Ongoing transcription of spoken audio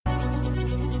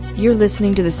You're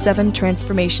listening to the 7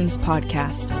 Transformations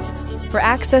podcast. For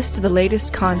access to the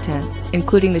latest content,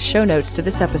 including the show notes to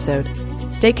this episode,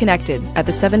 stay connected at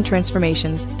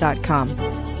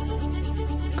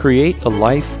the7transformations.com. Create a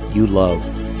life you love.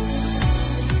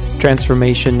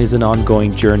 Transformation is an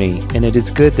ongoing journey, and it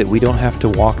is good that we don't have to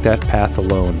walk that path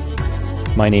alone.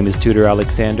 My name is Tutor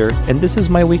Alexander, and this is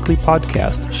my weekly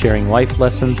podcast sharing life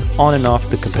lessons on and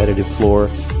off the competitive floor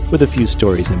with a few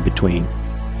stories in between.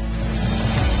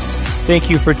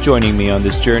 Thank you for joining me on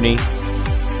this journey.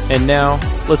 And now,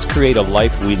 let's create a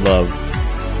life we love.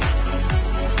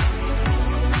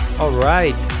 All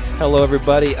right. Hello,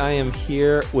 everybody. I am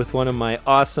here with one of my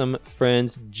awesome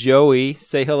friends, Joey.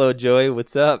 Say hello, Joey.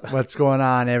 What's up? What's going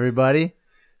on, everybody?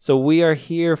 So we are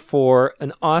here for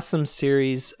an awesome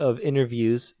series of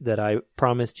interviews that I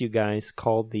promised you guys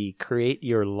called the Create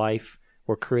Your Life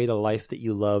or Create a Life That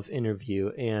You Love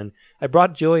interview. And I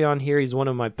brought Joey on here. He's one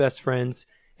of my best friends.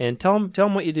 And tell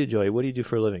him what you do, Joey. What do you do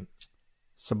for a living?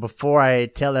 So before I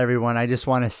tell everyone, I just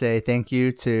want to say thank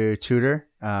you to Tudor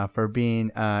for being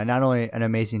not only an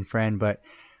amazing friend, but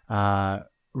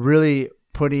really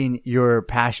putting your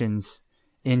passions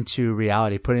into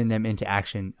reality, putting them into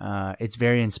action. It's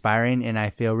very inspiring, and I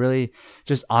feel really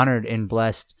just honored and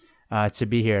blessed to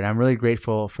be here. And I'm really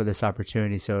grateful for this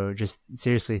opportunity. So just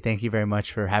seriously, thank you very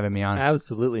much for having me on.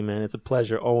 Absolutely, man. It's a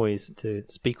pleasure always to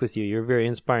speak with you. You're a very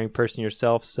inspiring person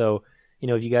yourself. So,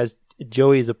 if you guys,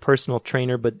 Joey is a personal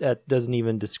trainer, but that doesn't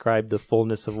even describe the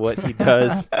fullness of what he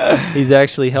does. He's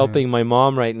actually helping my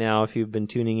mom right now. If you've been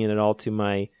tuning in at all to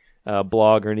my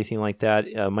blog or anything like that,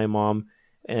 my mom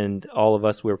and all of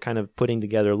us, we were kind of putting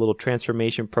together a little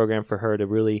transformation program for her to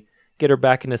really get her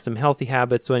back into some healthy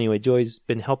habits. So anyway, Joey's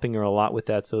been helping her a lot with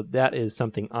that. So that is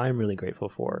something I'm really grateful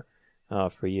for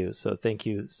you. So thank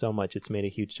you so much. It's made a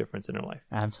huge difference in her life.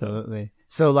 Absolutely.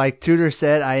 So like Tudor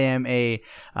said, I am a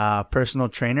personal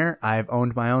trainer. I've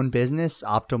owned my own business,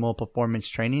 Optimal Performance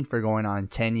Training, for going on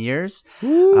 10 years.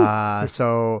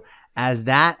 So as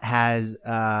that has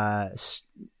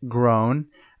grown,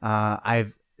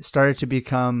 I've started to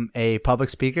become a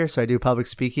public speaker. So I do public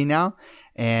speaking now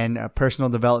and personal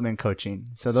development coaching.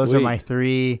 So those are my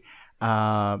 3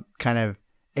 kind of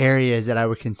areas that I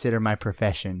would consider my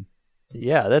profession.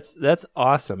 Yeah, that's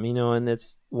awesome. And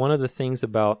it's one of the things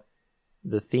about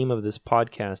the theme of this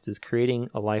podcast is creating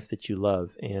a life that you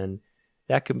love. And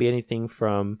that could be anything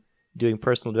from doing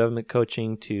personal development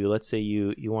coaching to, let's say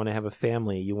you want to have a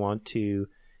family, you want to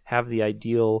have the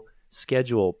ideal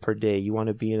schedule per day, you want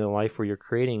to be in a life where you're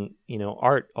creating,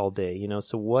 art all day,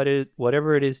 so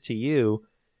whatever it is to you,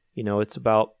 it's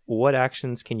about what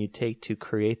actions can you take to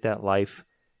create that life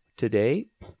today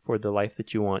for the life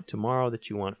that you want tomorrow, that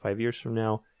you want 5 years from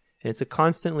now. And it's a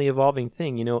constantly evolving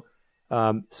thing.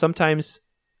 Sometimes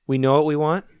we know what we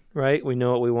want, right? We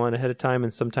know what we want ahead of time.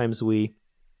 And sometimes we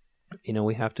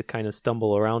have to kind of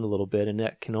stumble around a little bit, and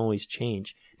that can always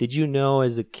change. Did you know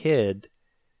as a kid,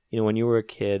 when you were a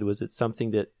kid, was it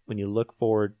something that when you look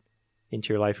forward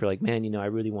into your life, you're like, man, I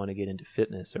really want to get into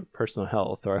fitness or personal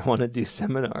health, or I want to do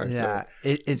seminars? Yeah,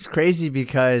 it's crazy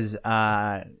because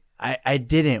I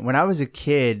didn't. When I was a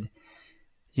kid,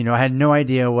 I had no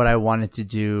idea what I wanted to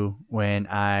do when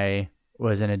I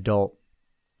was an adult.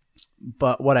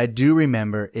 But what I do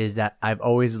remember is that I've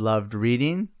always loved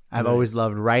reading, I've always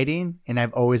loved writing, and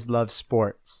I've always loved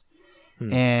sports.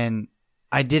 And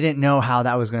I didn't know how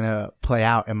that was going to play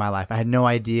out in my life. I had no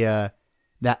idea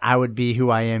that I would be who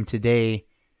I am today,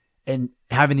 and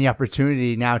having the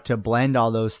opportunity now to blend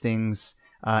all those things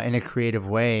in a creative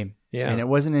way. Yeah. And it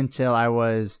wasn't until I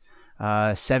was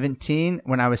 17.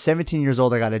 When I was 17 years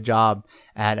old, I got a job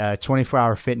at 24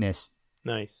 Hour Fitness.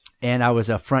 Nice. And I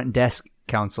was a front desk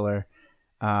counselor,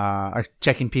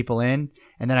 checking people in.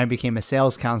 And then I became a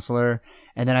sales counselor.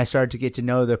 And then I started to get to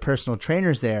know the personal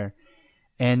trainers there.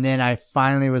 And then I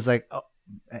finally was like, oh,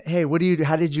 hey,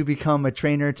 how did you become a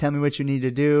trainer? Tell me what you need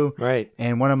to do. Right.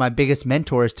 And one of my biggest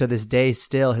mentors to this day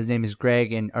still, his name is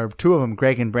Greg, or 2 of them,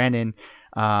 Greg and Brandon.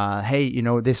 Hey,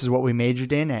 this is what we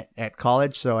majored in at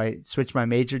college. So I switched my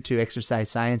major to exercise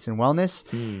science and wellness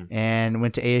and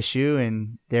went to ASU,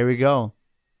 and there we go.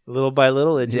 Little by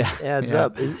little, it just adds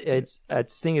up. I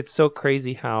think it's so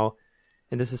crazy how,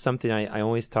 and this is something I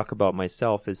always talk about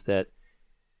myself, is that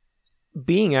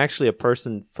being actually a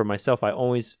person for myself, I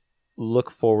always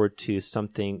look forward to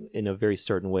something in a very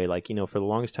certain way. Like, for the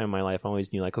longest time in my life, I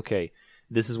always knew, like, okay,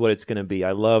 this is what it's going to be.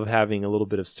 I love having a little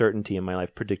bit of certainty in my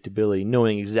life, predictability,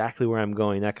 knowing exactly where I'm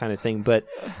going, that kind of thing. But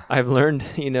I've learned,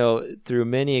 through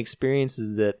many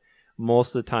experiences that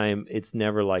most of the time it's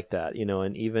never like that,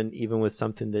 and even with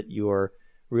something that you're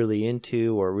really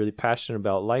into or really passionate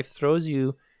about, life throws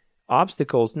you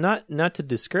obstacles, not to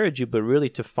discourage you, but really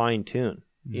to fine tune.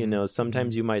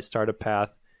 Sometimes you might start a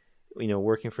path,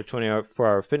 working for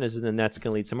 24-hour fitness, and then that's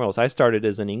going to lead somewhere else. I started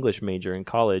as an English major in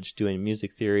college doing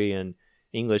music theory and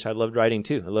English. I loved writing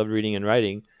too. I loved reading and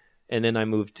writing. And then I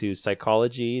moved to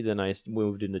psychology. Then I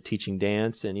moved into teaching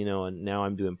dance, and and now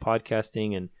I'm doing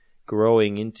podcasting and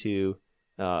growing into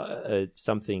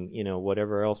something,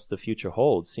 whatever else the future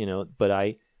holds, but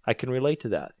I can relate to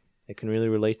that. I can really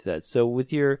relate to that. So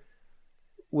with your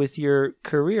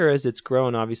career as it's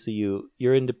grown, obviously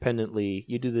you're independently,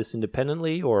 you do this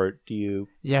independently, or do you?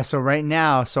 Yeah. So right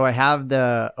now, I have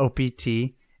the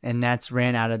OPT, and that's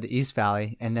ran out of the East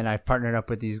Valley. And then I've partnered up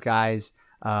with these guys,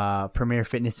 Premier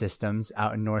Fitness Systems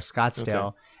out in North Scottsdale.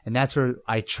 Okay. And that's where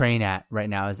I train at right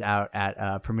now, is out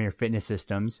at Premier Fitness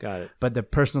Systems. Got it. But the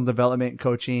personal development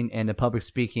coaching and the public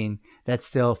speaking, that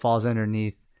still falls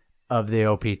underneath of the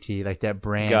OPT, like that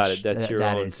branch. Got it. That's your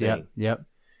own thing. Yep.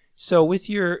 So with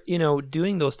your,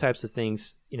 doing those types of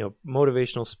things,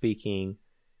 motivational speaking,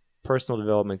 personal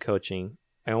development coaching,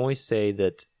 I always say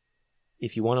that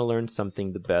if you want to learn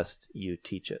something the best, you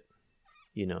teach it.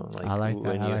 I like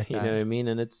that. You know what I mean?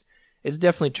 And it's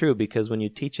definitely true, because when you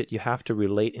teach it, you have to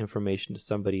relate information to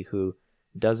somebody who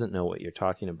doesn't know what you're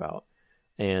talking about.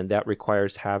 And that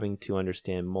requires having to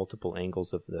understand multiple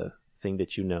angles of the thing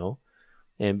that you know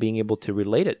and being able to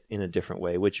relate it in a different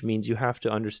way, which means you have to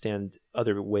understand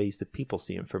other ways that people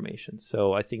see information.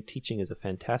 So I think teaching is a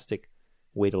fantastic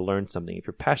way to learn something. If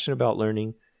you're passionate about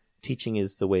learning, teaching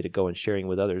is the way to go and sharing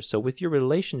with others. So with your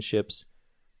relationships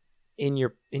in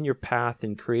your path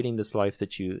in creating this life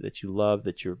that you love,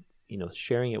 that you're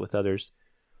sharing it with others,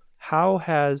 how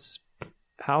has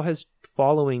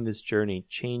following this journey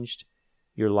changed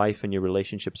your life and your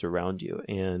relationships around you?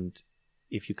 And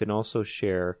if you can also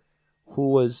share, who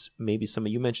was maybe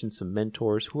you mentioned some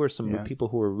mentors, who are some people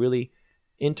who are really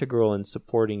integral in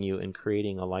supporting you in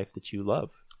creating a life that you love?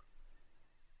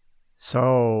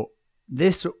 So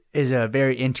this is a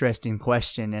very interesting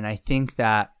question, and I think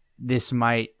that this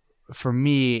might, for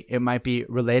me, it might be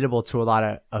relatable to a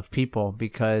lot of people,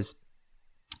 because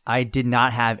I did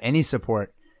not have any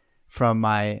support from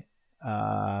my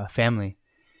family.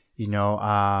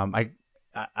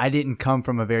 I didn't come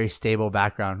from a very stable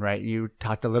background, right? You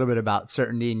talked a little bit about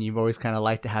certainty, and you've always kind of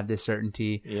liked to have this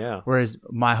certainty. Yeah. Whereas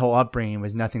my whole upbringing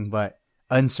was nothing but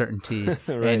uncertainty right.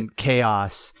 and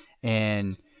chaos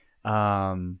and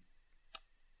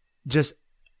just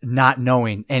not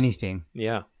knowing anything.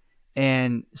 Yeah.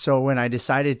 And so when I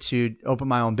decided to open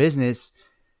my own business,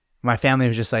 my family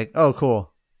was just like, "Oh,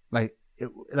 cool,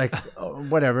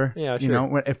 whatever." Yeah,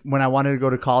 sure. When I wanted to go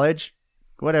to college,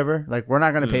 whatever. Like, we're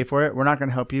not going to pay for it. We're not going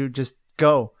to help you. Just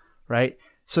go, right?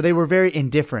 So they were very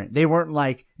indifferent. They weren't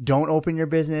like, "Don't open your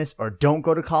business" or "Don't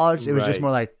go to college." It was just more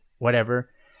like, whatever.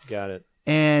 Got it.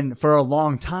 And for a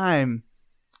long time,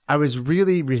 I was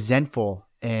really resentful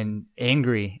and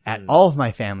angry at all of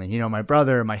my family. My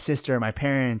brother, my sister, my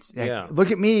parents. Yeah. Look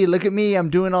at me.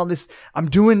 I'm doing all this. I'm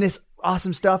doing this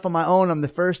awesome stuff on my own. I'm the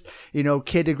first,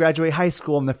 kid to graduate high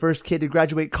school. I'm the first kid to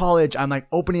graduate college. I'm like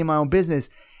opening my own business,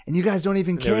 and you guys don't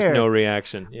even care. There was no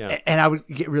reaction. Yeah. And I would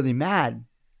get really mad.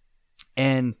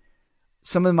 And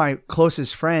some of my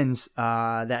closest friends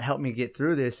that helped me get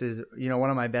through this is,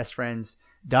 one of my best friends,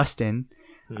 Dustin,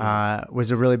 was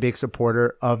a really big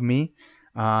supporter of me.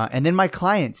 And then my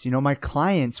clients, my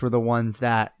clients were the ones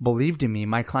that believed in me.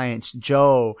 My clients,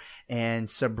 Joe and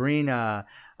Sabrina,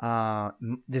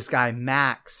 this guy,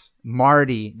 Max,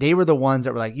 Marty, they were the ones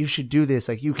that were like, "You should do this.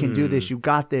 Like, you can do this. You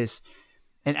got this."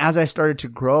 And as I started to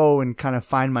grow and kind of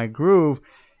find my groove,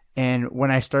 and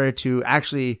when I started to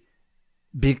actually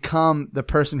become the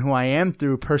person who I am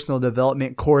through personal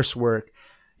development coursework,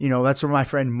 that's where my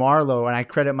friend Marlo, and I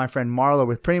credit my friend Marlo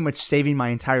with pretty much saving my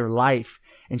entire life.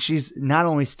 And she's not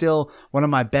only still one of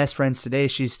my best friends today,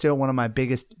 she's still one of my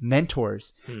biggest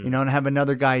mentors. And I have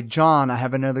another guy, John. I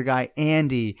have another guy,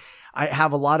 Andy. I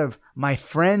have a lot of my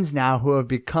friends now who have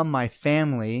become my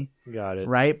family. Got it.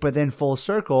 Right? But then full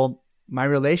circle, my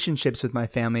relationships with my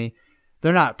family,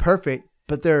 they're not perfect,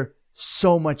 but they're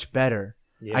so much better.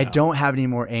 Yeah. I don't have any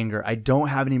more anger. I don't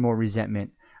have any more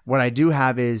resentment. What I do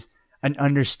have is an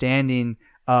understanding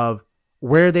of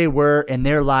where they were in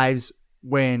their lives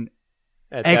when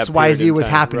XYZ was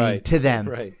happening to them.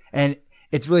 Right. And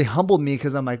it's really humbled me,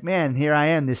 because I'm like, man, here I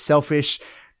am, this selfish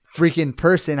freaking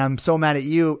person. I'm so mad at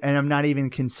you, and I'm not even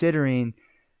considering,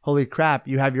 holy crap,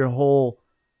 you have your whole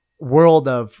world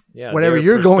of whatever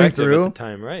you're going through. At the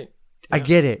time, right. Yeah. I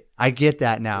get it. I get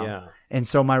that now. Yeah. And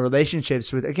so my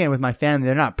relationships with my family,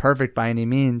 they're not perfect by any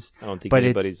means. I don't think but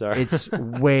anybody's are. It's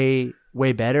way,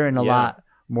 way better and a lot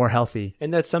more healthy.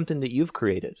 And that's something that you've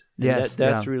created. And Yes.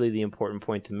 that's really the important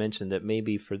point to mention, that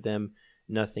maybe for them,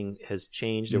 nothing has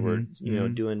changed, or we're,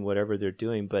 doing whatever they're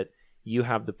doing, but you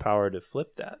have the power to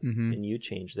flip that, and you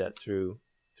change that through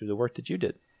the work that you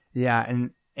did. Yeah.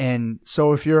 And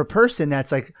so if you're a person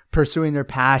that's like pursuing their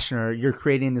passion, or you're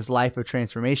creating this life of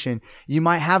transformation, you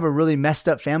might have a really messed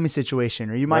up family situation,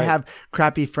 or you might have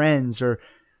crappy friends, or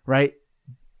right.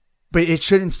 But it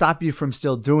shouldn't stop you from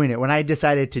still doing it. When I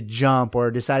decided to jump,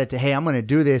 or decided to, hey, I'm going to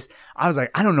do this, I was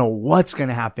like, I don't know what's going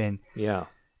to happen. Yeah.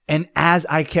 And as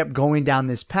I kept going down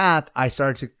this path, I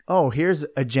started to, oh, here's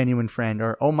a genuine friend,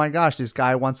 or, oh my gosh, this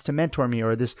guy wants to mentor me,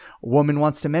 or this woman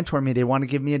wants to mentor me. They want to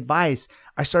give me advice.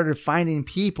 I started finding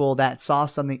people that saw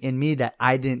something in me that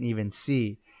I didn't even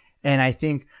see. And I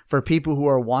think for people who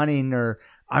are wanting, or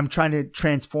I'm trying to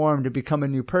transform to become a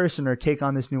new person, or take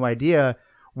on this new idea,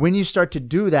 when you start to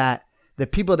do that, the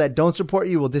people that don't support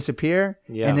you will disappear.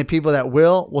 Yeah. And the people that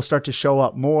will start to show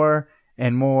up more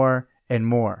and more and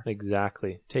more.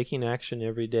 Exactly. Taking action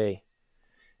every day.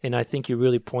 And I think you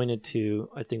really pointed to,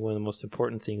 I think, one of the most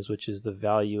important things, which is the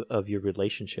value of your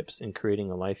relationships in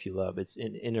creating a life you love. It's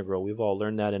integral. We've all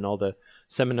learned that in all the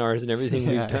seminars and everything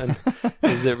we've done,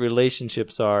 is that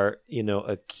relationships are,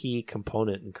 a key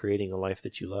component in creating a life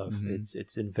that you love.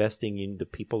 It's investing in the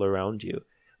people around you,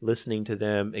 listening to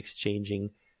them, exchanging,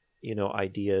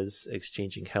 ideas,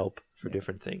 exchanging help for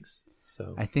different things.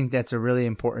 So I think that's a really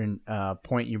important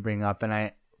point you bring up.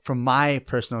 And from my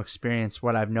personal experience,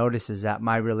 what I've noticed is that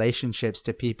my relationships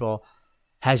to people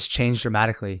has changed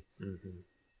dramatically.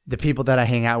 The people that I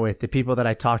hang out with, the people that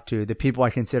I talk to, the people I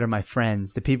consider my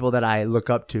friends, the people that I look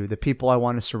up to, the people I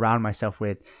want to surround myself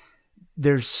with.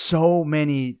 There's so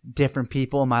many different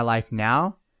people in my life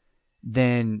now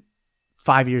than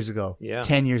 5 years ago,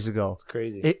 10 years ago. It's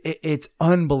crazy. It's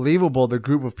unbelievable, the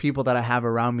group of people that I have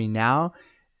around me now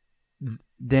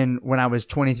than when I was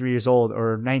 23 years old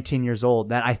or 19 years old,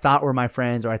 that I thought were my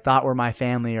friends, or I thought were my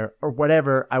family, or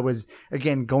whatever I was,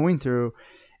 again, going through.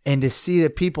 And to see the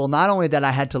people, not only that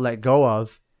I had to let go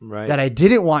of, that I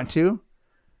didn't want to,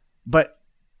 but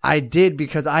I did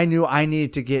because I knew I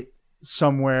needed to get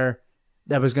somewhere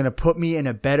that was going to put me in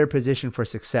a better position for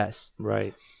success.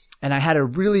 Right. And I had a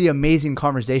really amazing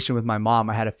conversation with my mom.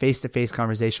 I had a face-to-face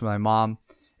conversation with my mom.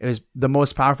 It was the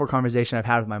most powerful conversation I've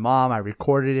had with my mom. I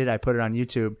recorded it. I put it on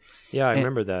YouTube. Yeah, I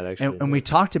remember that, actually. And we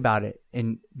talked about it.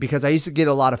 And because I used to get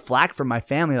a lot of flack from my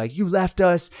family, like, you left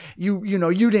us, you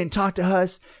didn't talk to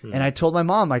us. And I told my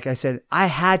mom, like I said, I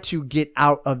had to get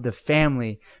out of the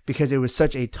family because it was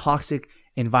such a toxic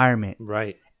environment.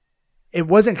 Right. It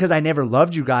wasn't because I never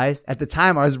loved you guys. At the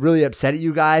time, I was really upset at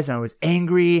you guys, and I was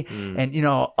angry, and,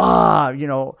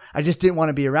 I just didn't want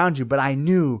to be around you. But I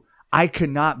knew I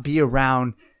could not be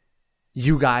around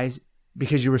you guys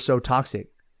because you were so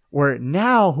toxic. Where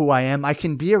now who I am, I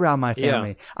can be around my family.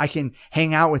 Yeah. I can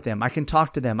hang out with them. I can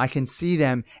talk to them. I can see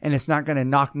them, and it's not going to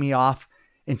knock me off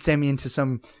and send me into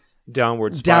some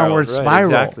downward spiral. Right,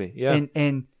 exactly. Yeah.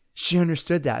 And she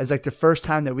understood that. It's like the first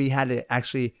time that we had to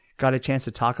actually got a chance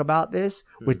to talk about this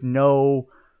with no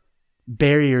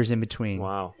barriers in between.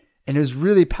 Wow. And it was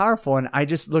really powerful. And I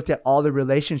just looked at all the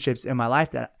relationships in my life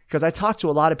because I talk to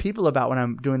a lot of people about when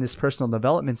I'm doing this personal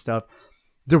development stuff.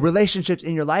 The relationships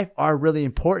in your life are really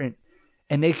important,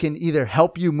 and they can either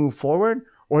help you move forward,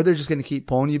 or they're just going to keep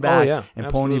pulling you back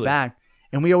pulling you back.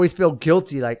 And we always feel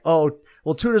guilty, like, oh,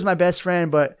 well, Tudor's my best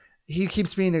friend, but he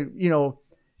keeps being,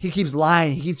 he keeps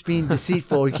lying, he keeps being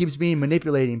deceitful, he keeps being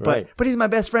manipulating. But he's my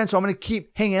best friend, so I'm going to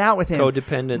keep hanging out with him.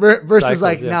 Codependent. Versus cycles,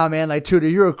 like, nah, man, like, Tudor,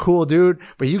 you're a cool dude,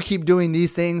 but you keep doing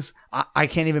these things, I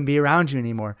can't even be around you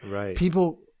anymore. Right.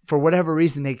 People, for whatever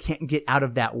reason, they can't get out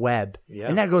of that web. Yeah.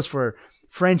 And that goes for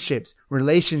friendships,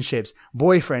 relationships,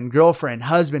 boyfriend, girlfriend,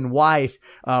 husband, wife,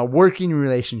 working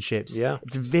relationships. Yeah.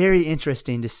 It's very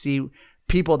interesting to see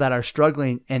people that are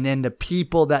struggling and then the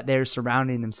people that they're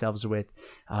surrounding themselves with.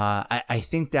 I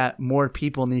think that more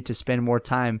people need to spend more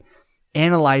time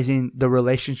analyzing the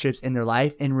relationships in their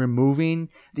life and removing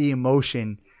the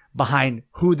emotion behind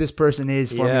who this person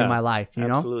is for me in my life. You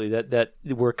know? Absolutely. That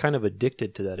we're kind of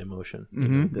addicted to that emotion,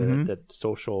 that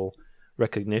social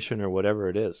recognition or whatever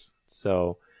it is.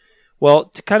 So, well,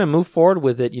 to kind of move forward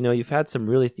with it, you've had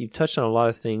you've touched on a lot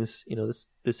of things.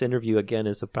 This interview again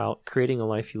is about creating a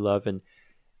life you love, and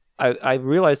I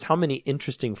realized how many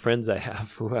interesting friends I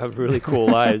have who have really cool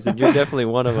lives, and you're definitely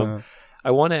one of them.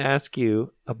 I want to ask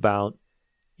you about,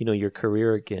 your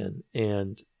career again,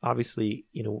 and obviously,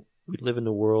 we live in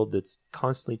a world that's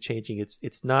constantly changing.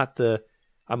 It's not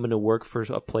I'm going to work for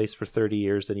a place for 30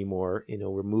 years anymore.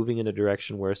 We're moving in a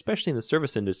direction where, especially in the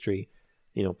service industry,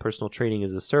 personal training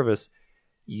as a service,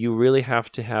 you really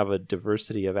have to have a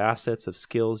diversity of assets, of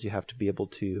skills. You have to be able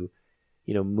to,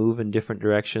 move in different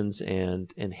directions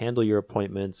and handle your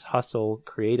appointments, hustle,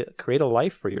 create a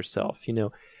life for yourself.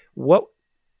 What,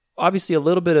 obviously a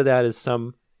little bit of that is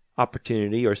some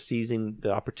opportunity or seizing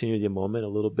the opportunity of the moment, a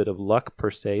little bit of luck per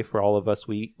se for all of us.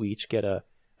 We each get a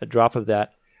drop of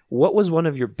that. What was one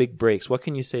of your big breaks? What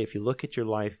can you say if you look at your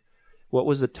life? What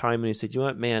was the time when you said, you know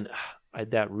what, man,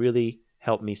 that really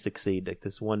helped me succeed, like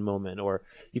this one moment? Or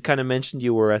you kind of mentioned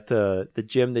you were at the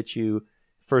gym that you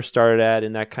first started at,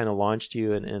 and that kind of launched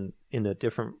you and in a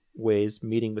different ways,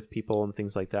 meeting with people and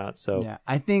things like that. So yeah,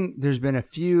 I think there's been a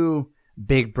few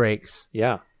big breaks.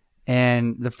 Yeah.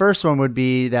 And the first one would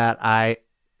be that I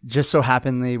just so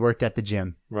happenly worked at the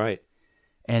gym. Right.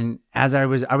 And as I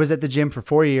was at the gym for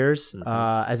 4 years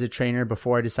as a trainer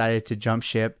before I decided to jump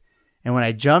ship. And when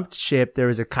I jumped ship, there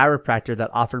was a chiropractor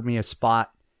that offered me a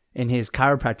spot in his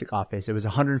chiropractic office. It was a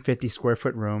 150 square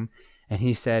foot room. And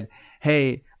he said,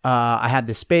 hey, I have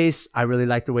this space. I really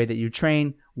like the way that you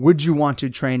train. Would you want to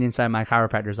train inside my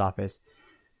chiropractor's office?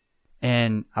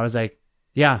 And I was like,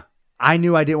 yeah. I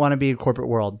knew I didn't want to be in corporate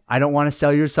world. I don't want to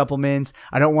sell your supplements.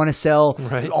 I don't want to sell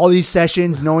all these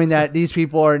sessions knowing that these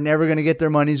people are never going to get their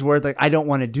money's worth. Like, I don't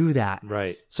want to do that.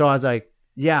 Right. So I was like,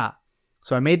 yeah.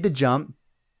 So I made the jump.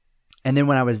 And then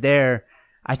when I was there,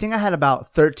 I think I had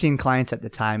about 13 clients at the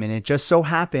time. And it just so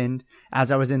happened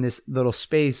as I was in this little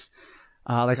space,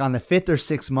 like on the 5th or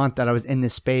 6th month that I was in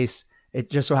this space, it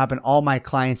just so happened all my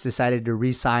clients decided to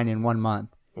re-sign in 1 month.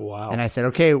 Wow. And I said,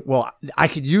 okay, well, I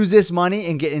could use this money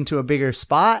and get into a bigger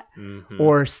spot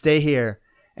or stay here.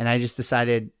 And I just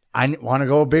decided I want to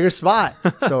go a bigger spot.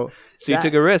 So, so you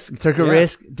took a risk. Took a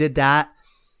risk, did that.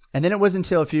 And then it wasn't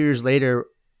until a few years later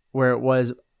where it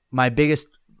was my biggest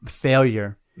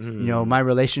failure. My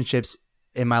relationships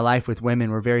in my life with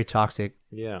women were very toxic.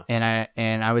 Yeah.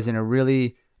 And I was in a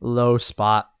really low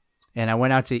spot. And I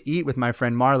went out to eat with my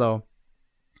friend Marlo.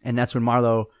 And that's when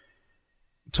Marlo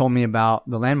told me about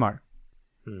the Landmark.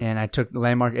 And I took the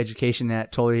Landmark education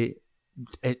that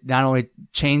it not only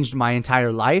changed my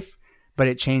entire life, but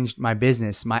it changed my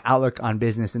business, my outlook on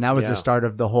business. And that was the start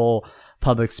of the whole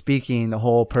public speaking, the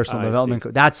whole personal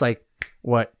development. That's like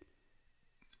what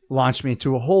launched me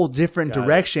to a whole different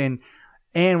direction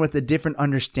and with a different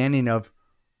understanding of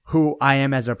who I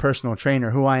am as a personal trainer,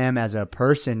 who I am as a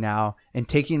person now, and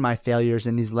taking my failures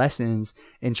and these lessons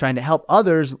and trying to help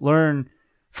others learn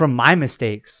from my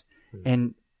mistakes.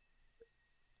 And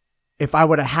if I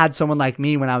would have had someone like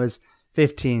me when I was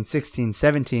 15, 16,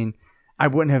 17, I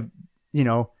wouldn't have,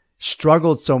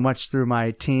 struggled so much through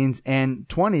my teens and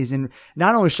 20s. And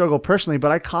not only struggled personally, but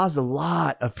I caused a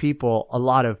lot of people a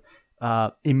lot of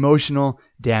emotional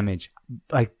damage,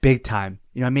 like big time.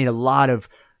 I made a lot of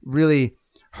really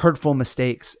hurtful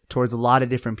mistakes towards a lot of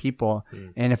different people.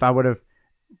 And if I would have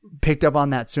picked up on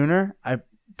that sooner, I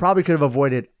probably could have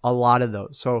avoided a lot of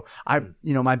those. So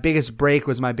my biggest break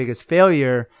was my biggest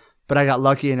failure, but I got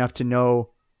lucky enough to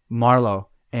know Marlo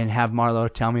and have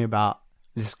Marlo tell me about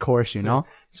this course,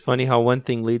 It's funny how one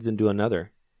thing leads into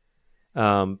another.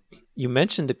 You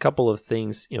mentioned a couple of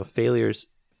things,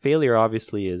 failure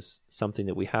obviously is something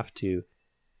that we have to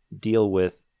deal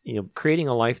with, creating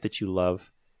a life that you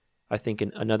love. I think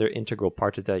another integral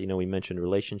part of that, we mentioned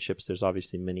relationships. There's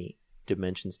obviously many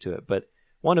dimensions to it, but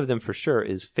one of them for sure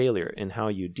is failure and how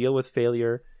you deal with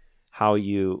failure, how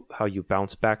you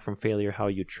bounce back from failure, how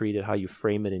you treat it, how you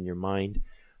frame it in your mind.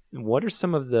 What are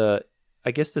some of the,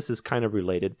 I guess this is kind of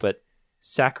related, but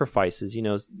sacrifices,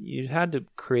 you had to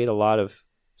create a lot of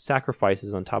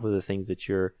sacrifices on top of the things that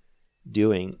you're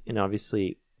doing. And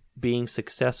obviously being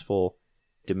successful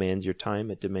demands your time,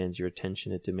 it demands your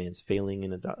attention, it demands failing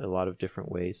in a lot of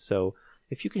different ways. So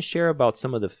if you can share about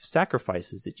some of the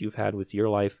sacrifices that you've had with your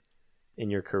life, in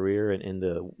your career and in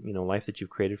the life that you've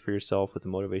created for yourself with the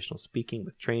motivational speaking,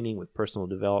 with training, with personal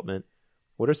development,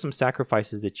 what are some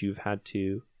sacrifices that you've had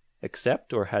to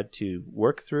accept or had to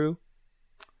work through?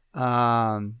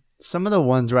 Some of the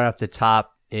ones right off the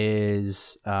top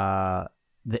is the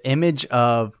image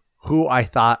of who I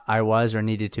thought I was or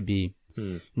needed to be.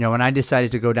 When I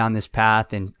decided to go down this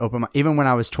path and even when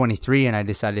I was 23 and I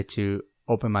decided to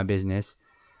open my business,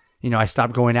 I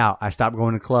stopped going out. I stopped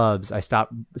going to clubs. I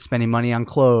stopped spending money on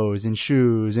clothes and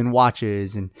shoes and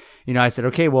watches. And, I said,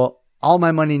 okay, well, all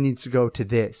my money needs to go to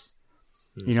this,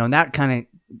 and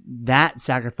that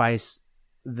sacrifice,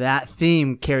 that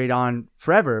theme carried on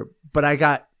forever. But I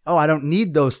don't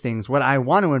need those things. What I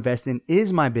want to invest in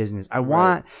is my business. I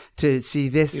want to see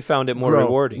this. You found it more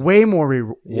rewarding. Way more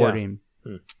rewarding.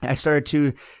 Yeah. I started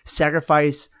to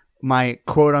sacrifice my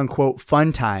quote unquote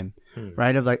fun time,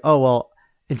 right? Of like, oh, well,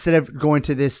 instead of going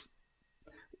to this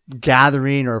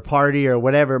gathering or a party or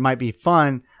whatever might be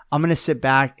fun, I'm going to sit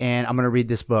back and I'm going to read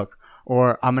this book,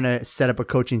 or I'm going to set up a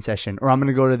coaching session, or I'm going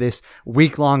to go to this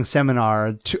week-long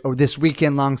seminar or this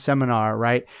weekend-long seminar,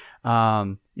 right?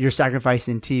 You're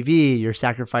sacrificing TV, you're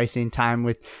sacrificing time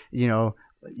with,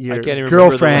 your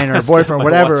girlfriend or boyfriend,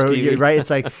 whatever, right? It's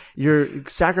like you're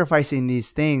sacrificing these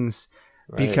things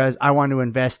because I want to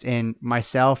invest in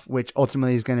myself, which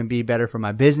ultimately is going to be better for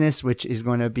my business, which is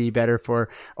going to be better for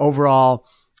overall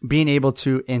being able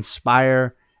to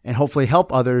inspire and hopefully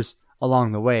help others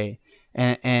along the way.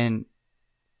 And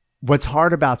what's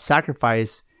hard about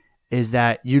sacrifice is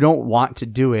that you don't want to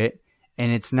do it,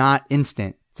 and it's not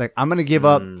instant. It's like, I'm going to give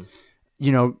up,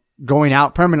 going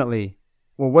out permanently.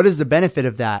 Well, what is the benefit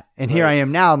of that? And here I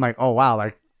am now. I'm like, oh wow,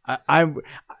 like I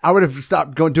would have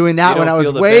stopped doing that when I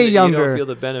was way younger. You don't feel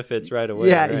the benefits right away.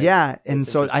 Yeah, right? yeah. And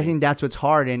so I think that's what's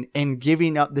hard, and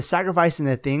giving up, the sacrificing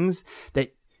the things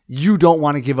that you don't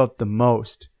want to give up the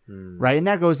most, right? And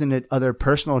that goes into other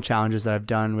personal challenges that I've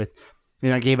done with,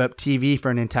 I gave up TV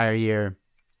for an entire year.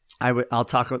 I'll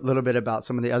talk a little bit about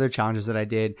some of the other challenges that I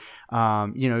did.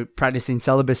 Practicing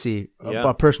celibacy,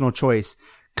 a personal choice,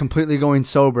 completely going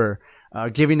sober,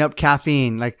 giving up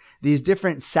caffeine, like these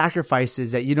different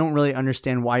sacrifices that you don't really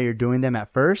understand why you're doing them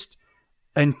at first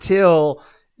until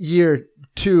year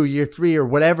 2, year 3, or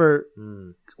whatever.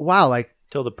 Wow. Like,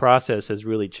 until the process has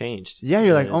really changed. Yeah.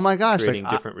 You're like, oh my gosh. Creating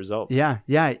different results. Yeah.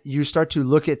 Yeah. You start to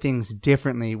look at things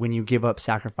differently when you give up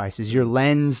sacrifices. Your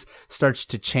lens starts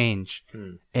to change.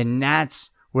 And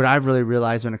that's what I've really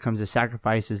realized when it comes to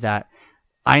sacrifice, is that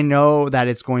I know that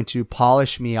it's going to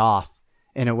polish me off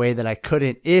in a way that I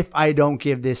couldn't if I don't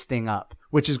give this thing up,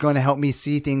 which is going to help me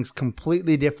see things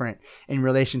completely different in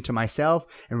relation to myself,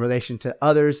 in relation to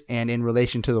others, and in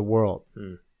relation to the world.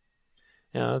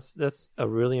 Yeah, that's a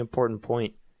really important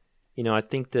point. I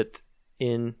think that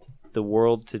in the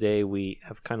world today, we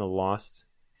have kind of lost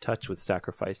touch with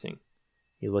sacrificing.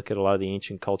 You look at a lot of the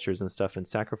ancient cultures and stuff, and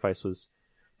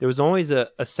there was always a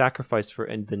sacrifice for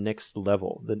the next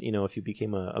level. That, if you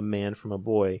became a man from a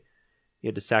boy, you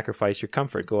had to sacrifice your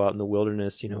comfort, go out in the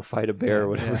wilderness, fight a bear or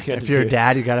whatever. Yeah. If you're a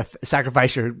dad, you got to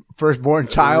sacrifice your firstborn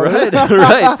child. Right,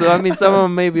 right. So, some of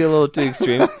them may be a little too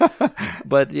extreme,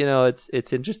 but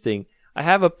it's interesting. I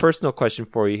have a personal question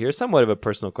for you here, somewhat of a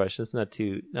personal question. It's not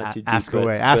too deep. Ask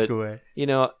away.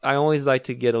 I always like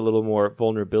to get a little more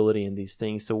vulnerability in these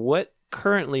things. So what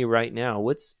currently right now,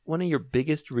 what's one of your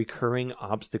biggest recurring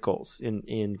obstacles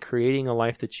in creating a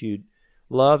life that you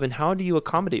love, and how do you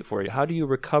accommodate for it? How do you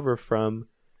recover from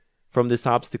this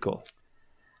obstacle?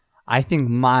 I think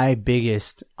my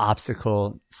biggest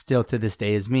obstacle still to this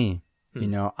day is me.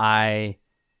 I'm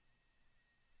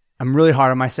really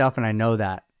hard on myself, and I know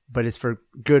that, but it's for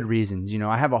good reasons.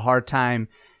 I have a hard time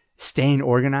staying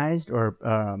organized or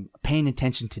paying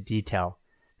attention to detail.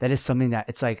 That is something that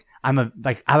it's like I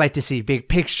like to see big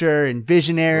picture and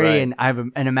visionary, right. And I have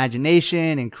an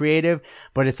imagination and creative,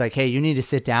 but it's like, hey, you need to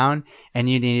sit down and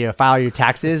you need to file your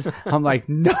taxes. I'm like,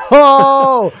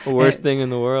 no, worst thing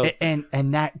in the world, and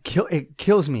that it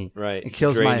kills me. Right, it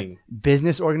kills my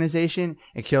business organization.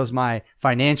 It kills my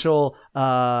financial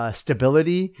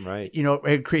stability. Right,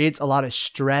 it creates a lot of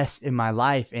stress in my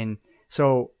life, and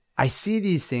so I see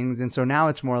these things, and so now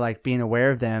it's more like being aware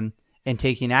of them and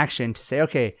taking action to say,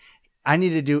 okay, I need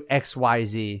to do X, Y,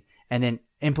 Z, and then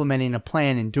implementing a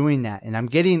plan and doing that. And I'm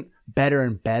getting better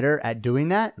and better at doing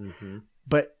that. Mm-hmm.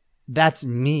 But that's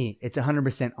me. It's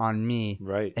 100% on me.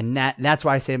 Right. And that's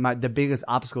why I say the biggest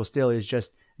obstacle still is just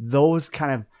those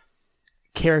kind of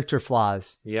character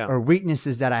flaws or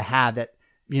weaknesses that I have that,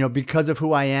 because of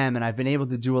who I am and I've been able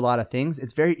to do a lot of things,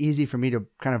 it's very easy for me to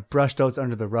kind of brush those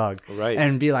under the rug. Right.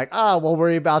 And be like, oh, we'll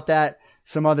worry about that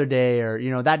some other day,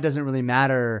 or, that doesn't really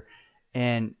matter.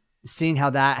 And seeing how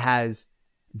that has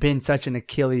been such an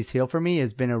Achilles heel for me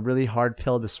has been a really hard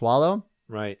pill to swallow.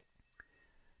 Right.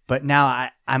 But now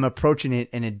I'm approaching it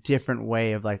in a different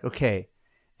way of like, okay,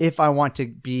 if I want to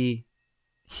be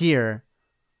here,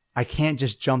 I can't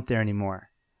just jump there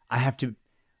anymore. I have to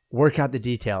work out the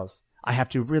details. I have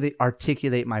to really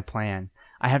articulate my plan.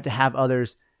 I have to have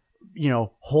others,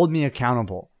 hold me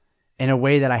accountable in a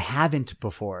way that I haven't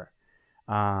before.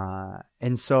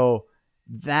 And so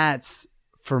that's,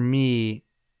 for me,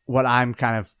 what I'm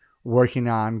kind of working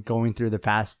on going through the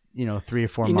past, 3 or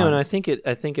 4 months. And I think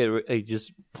it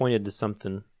just pointed to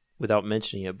something without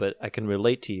mentioning it, but I can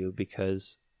relate to you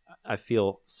because I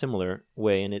feel similar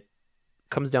way, and it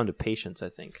comes down to patience. I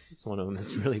think it's one of them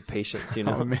is really patience.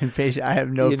 Oh man, patience! I have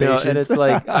no patience. And it's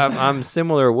like I'm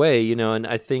similar way, and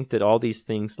I think that all these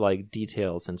things like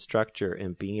details and structure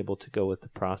and being able to go with the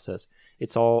process,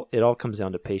 it all comes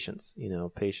down to patience.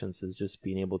 Patience is just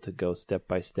being able to go step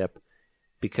by step,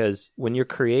 because when you're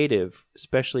creative,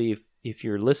 especially if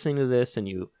you're listening to this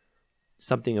and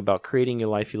something about creating your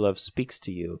life you love speaks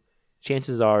to you,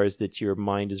 chances are is that your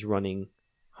mind is running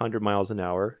 100 miles an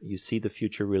hour. You see the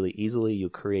future really easily. You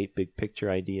create big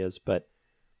picture ideas. But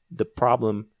the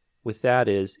problem with that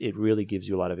is it really gives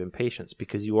you a lot of impatience,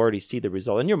 because you already see the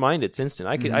result. In your mind, it's instant.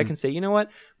 I can say, you know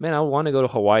what, man, I want to go to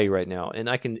Hawaii right now. And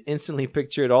I can instantly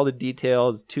picture it, all the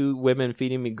details, 2 women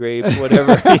feeding me grapes,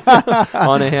 whatever,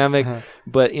 on a hammock.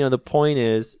 But, the point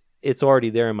is, it's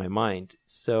already there in my mind.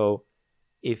 So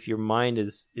if your mind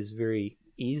is very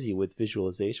easy with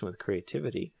visualization, with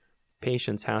creativity,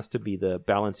 patience has to be the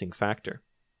balancing factor.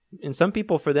 And some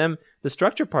people, for them, the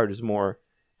structure part is more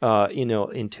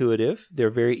intuitive. They're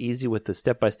very easy with the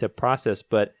step-by-step process,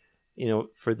 but,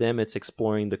 for them, it's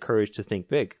exploring the courage to think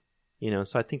big.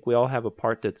 So I think we all have a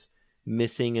part that's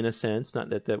missing in a sense,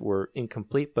 not that we're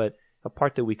incomplete, but a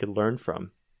part that we could learn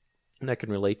from. And I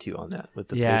can relate to you on that with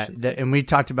the patience. And we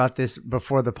talked about this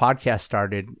before the podcast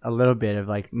started a little bit of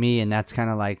like me, and that's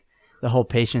kind of like the whole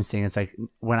patience thing. It's like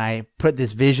when I put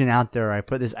this vision out there, or I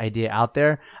put this idea out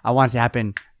there, I want it to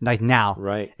happen like now.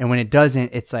 Right. And when it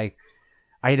doesn't, it's like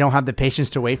I don't have the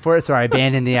patience to wait for it, so I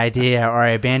abandon the idea, or I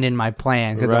abandon my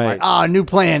plan, because I'm like, oh, new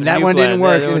plan. That one didn't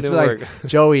work. And it's like,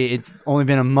 Joey, it's only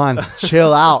been a month.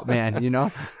 Chill out, man,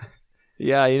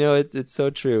 Yeah, it's so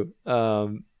true.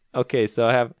 Okay, so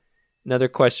I have another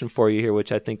question for you here,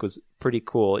 which I think was pretty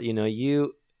cool.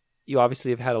 You obviously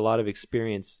have had a lot of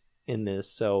experience in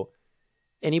this. So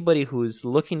anybody who's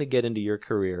looking to get into your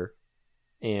career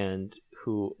and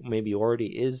who maybe already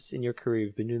is in your career,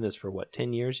 you've been doing this for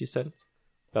 10 years, you said?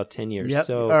 About 10 years. Yep.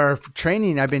 So, or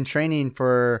training, I've been training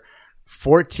for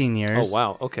 14 years. Oh,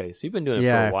 wow. Okay. So you've been doing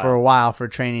it for a while for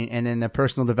training. And then the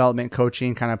personal development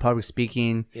coaching, kind of public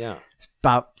speaking. Yeah.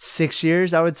 About 6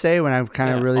 years, I would say, when I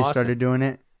kind of really started doing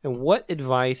it. And what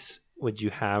advice would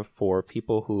you have for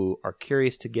people who are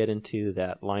curious to get into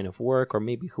that line of work, or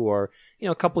maybe who are,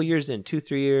 a couple years in,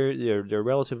 2-3 years, they're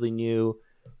relatively new,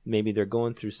 maybe they're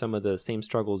going through some of the same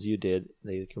struggles you did,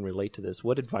 they can relate to this.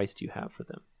 What advice do you have for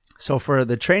them? So for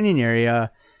the training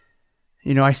area,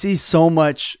 I see so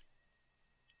much.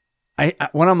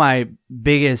 One of my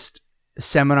biggest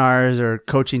seminars or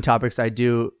coaching topics I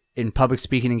do in public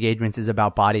speaking engagements is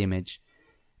about body image.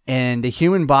 And the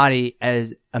human body,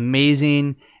 as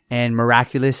amazing and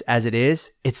miraculous as it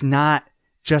is, it's not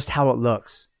just how it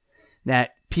looks.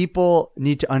 That people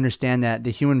need to understand that the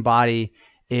human body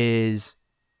it's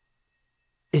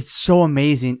so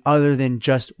amazing, other than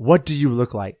just what do you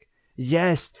look like.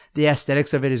 Yes, the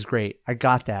aesthetics of it is great. I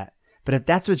got that. But if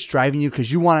that's what's driving you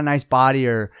because you want a nice body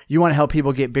or you want to help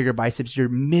people get bigger biceps, you're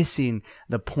missing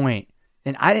the point.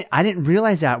 And I didn't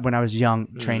realize that when I was young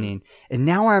training. And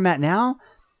now where I'm at now,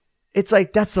 it's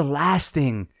like that's the last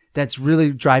thing that's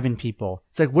really driving people.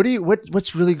 It's like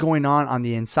what's really going on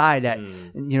the inside? That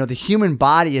the human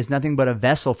body is nothing but a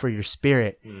vessel for your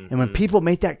spirit. And when people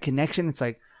make that connection, it's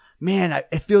like, man,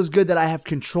 it feels good that I have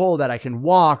control, that I can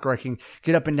walk, or I can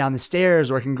get up and down the stairs,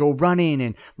 or I can go running,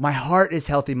 and my heart is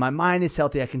healthy, my mind is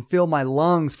healthy, I can feel my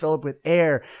lungs fill up with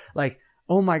air. Like,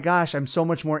 oh my gosh, I'm so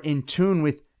much more in tune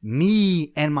with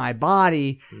me and my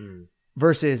body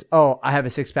versus, oh, I have a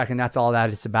six pack and that's all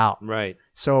that it's about. Right.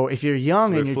 So if you're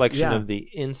young, it's a reflection of the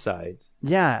inside.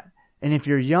 Yeah. And if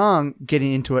you're young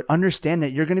getting into it, understand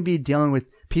that you're going to be dealing with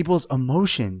people's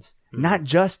emotions, not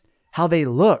just how they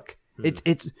look.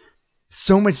 It's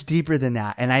so much deeper than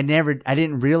that. And I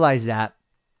didn't realize that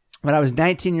when I was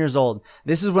 19 years old.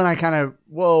 This is when I kind of,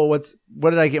 what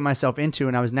did I get myself into?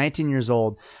 When I was 19 years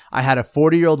old, I had a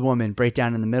 40-year-old woman break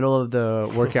down in the middle of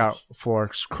the workout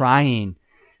floor crying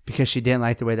because she didn't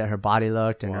like the way that her body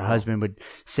looked, and her husband would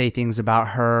say things about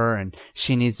her and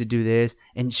she needs to do this.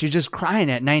 And she was just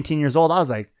crying at 19 years old. I was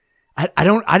like, I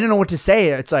don't know what to say.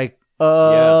 It's like,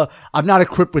 I'm not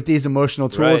equipped with these emotional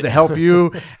tools to help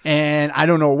you. And I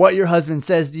don't know what your husband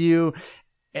says to you.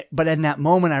 But in that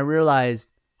moment, I realized,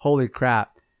 holy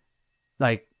crap,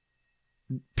 like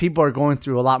people are going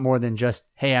through a lot more than just,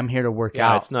 hey, I'm here to work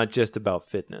out. It's not just about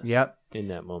fitness. Yep. In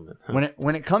that moment.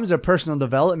 When it comes to personal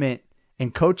development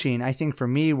and coaching, I think for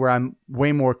me, where I'm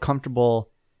way more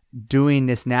comfortable doing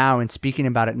this now and speaking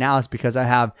about it now is because I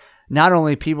have not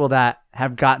only people that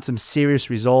have got some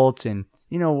serious results and,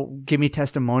 give me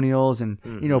testimonials and,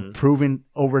 proven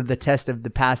over the test of the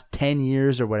past 10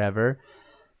 years or whatever.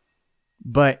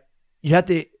 But you have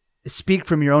to speak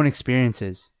from your own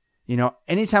experiences.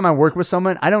 Anytime I work with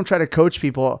someone, I don't try to coach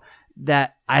people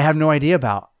that I have no idea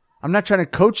about. I'm not trying to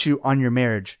coach you on your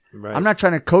marriage. Right. I'm not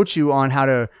trying to coach you on how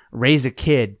to raise a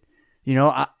kid. You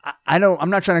know, I'm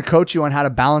not trying to coach you on how to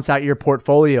balance out your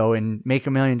portfolio and make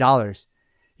 $1 million.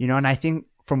 You know, and I think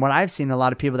from what I've seen, a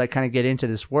lot of people that kind of get into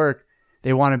this work,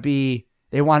 they want to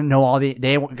know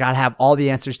they got to have all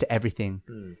the answers to everything.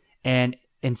 And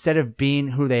instead of being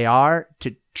who they are,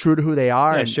 true to who they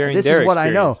are, and sharing this their is what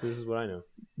I know. This is what I know.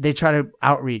 They try to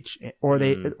outreach, or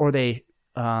they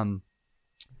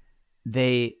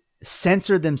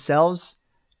censor themselves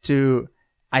to,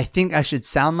 I think I should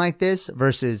sound like this,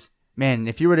 versus, man,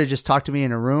 if you were to just talk to me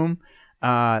in a room,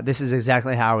 this is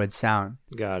exactly how it would sound.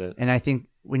 Got it. And I think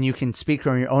when you can speak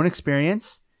from your own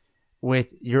experience with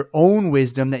your own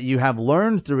wisdom that you have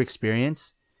learned through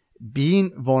experience,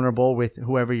 being vulnerable with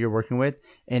whoever you're working with,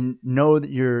 and know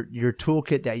that your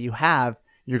toolkit that you have,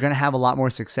 you're going to have a lot more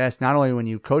success, not only when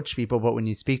you coach people, but when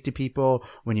you speak to people,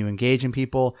 when you engage in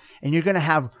people, and you're going to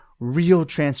have real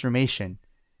transformation.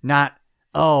 Not,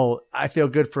 oh, I feel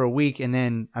good for a week and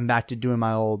then I'm back to doing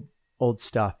my old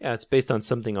stuff. Yeah, it's based on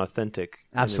something authentic.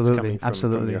 Absolutely.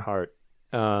 From your heart.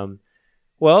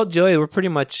 Well, Joey, we're pretty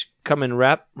much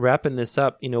wrapping this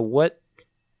up. You know what?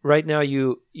 Right now,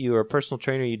 you're a personal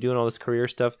trainer. You're doing all this career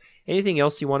stuff. Anything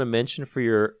else you want to mention for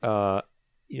your?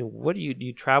 What do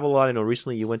you travel a lot? I know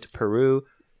recently you went to Peru.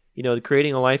 You know,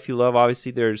 creating a life you love.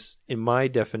 Obviously, there's, in my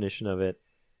definition of it,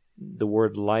 the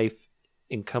word life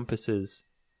encompasses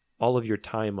all of your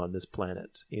time on this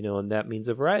planet. You know, and that means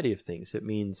a variety of things. It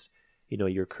means, you know,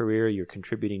 your career. You're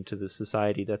contributing to the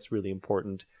society. That's really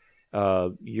important.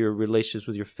 Your relationships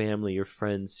with your family, your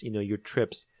friends, you know, your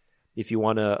trips. If you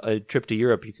want a trip to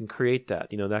Europe, you can create that,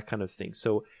 you know, that kind of thing.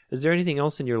 So is there anything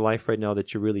else in your life right now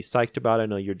that you're really psyched about? I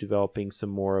know you're developing some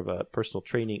more of a personal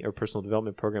training or personal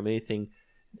development program. Anything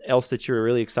else that you're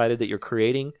really excited that you're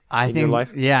creating your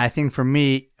life? Yeah, I think for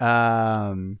me,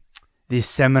 these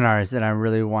seminars that I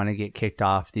really want to get kicked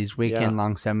off, these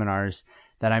weekend-long seminars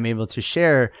that I'm able to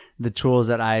share the tools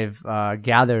that I've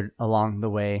gathered along the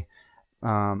way.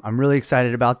 I'm really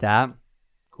excited about that.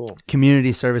 Cool.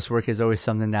 Community service work is always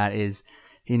something that is,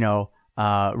 you know,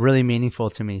 really meaningful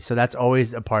to me. So that's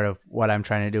always a part of what I'm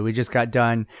trying to do. We just got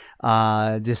done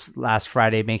this last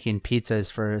Friday making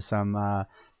pizzas for some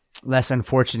less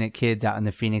unfortunate kids out in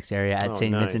the Phoenix area at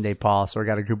St. Vincent de Paul. So we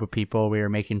got a group of people. We were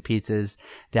making pizzas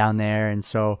down there. And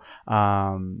so,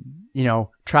 you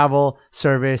know, travel,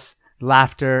 service,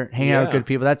 laughter, hanging out with good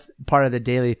people. That's part of the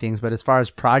daily things. But as far as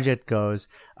project goes,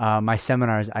 my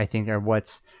seminars, I think, are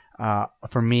what's,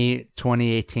 for me,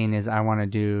 2018 is I want to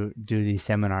do these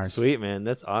seminars. Sweet, man.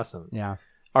 That's awesome. Yeah.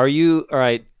 All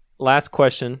right. Last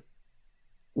question.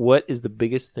 What is the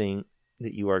biggest thing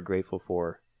that you are grateful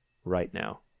for right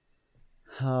now?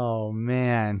 Oh,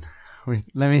 man.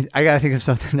 I got to think of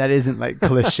something that isn't like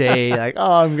cliche, like,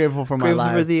 oh, I'm grateful for my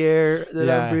life. Grateful for the air that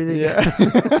I'm breathing.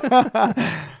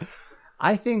 Yeah.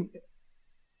 I think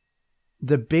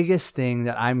the biggest thing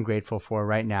that I'm grateful for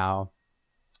right now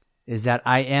is that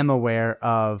I am aware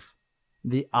of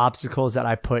the obstacles that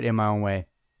I put in my own way.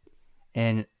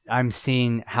 And I'm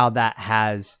seeing how that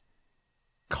has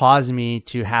caused me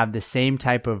to have the same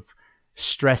type of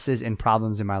stresses and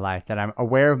problems in my life, that I'm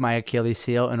aware of my Achilles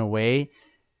heel in a way,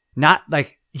 not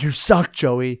like, you suck,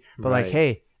 Joey, but like,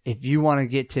 hey, if you want to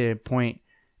get to point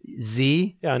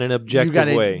Z, in an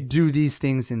objective way, you got to do these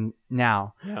things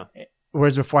now. Yeah.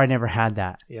 Whereas before I never had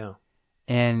that. Yeah.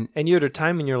 And you're at a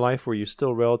time in your life where you're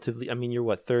still relatively, I mean, you're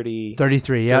what, 30?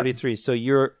 33, yeah. 33. So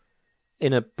you're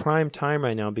in a prime time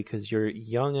right now because you're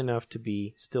young enough to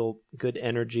be still good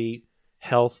energy,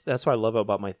 health. That's what I love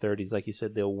about my 30s. Like you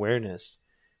said, the awareness,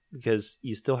 because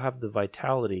you still have the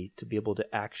vitality to be able to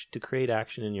create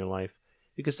action in your life.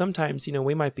 Because sometimes, you know,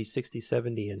 we might be 60,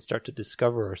 70 and start to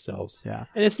discover ourselves. Yeah.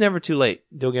 And it's never too late.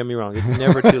 Don't get me wrong. It's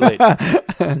never too late.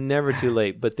 It's never too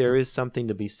late. But there is something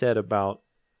to be said about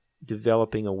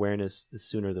developing awareness. The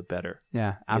sooner the better.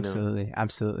 Yeah, absolutely. You know?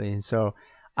 Absolutely. And so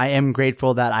I am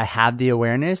grateful that I have the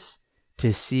awareness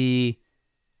to see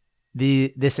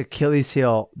this Achilles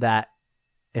heel, that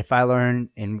if I learn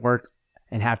and work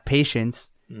and have patience,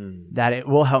 that it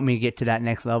will help me get to that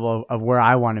next level of where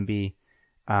I want to be.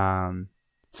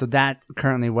 So that's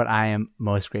currently what I am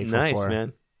most grateful for. Nice,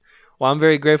 man. Well, I'm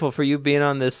very grateful for you being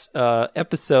on this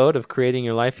episode of Creating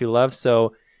Your Life You Love.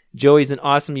 So Joey's an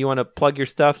awesome. You want to plug your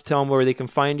stuff? Tell them where they can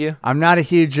find you. I'm not a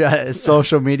huge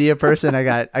social media person. I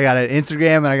got an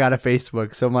Instagram and I got a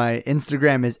Facebook. So my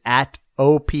Instagram is at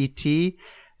OPT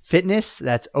Fitness.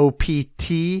 That's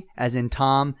OPT as in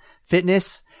Tom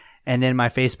Fitness. And then my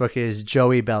Facebook is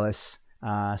Joey Bellus.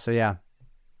 So yeah.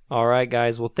 All right,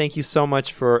 guys. Well, thank you so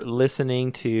much for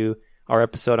listening to our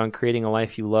episode on Creating a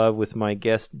Life You Love with my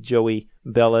guest, Joey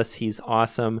Bellus. He's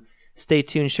awesome. Stay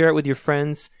tuned. Share it with your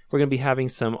friends. We're going to be having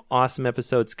some awesome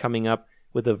episodes coming up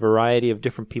with a variety of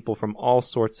different people from all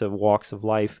sorts of walks of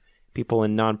life, people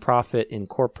in nonprofit, in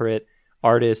corporate,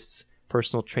 artists,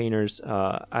 personal trainers.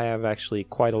 I have actually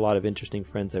quite a lot of interesting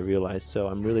friends, I realize, so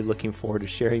I'm really looking forward to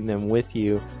sharing them with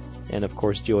you. And of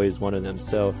course, Joy is one of them.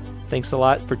 So thanks a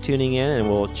lot for tuning in, and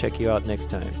we'll check you out next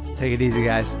time. Take it easy,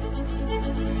 guys.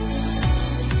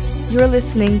 You're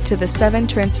listening to the 7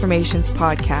 Transformations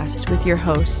podcast with your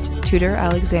host, Tudor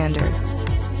Alexander.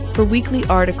 For weekly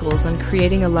articles on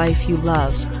creating a life you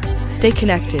love, stay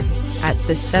connected at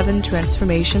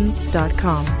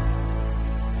the7transformations.com.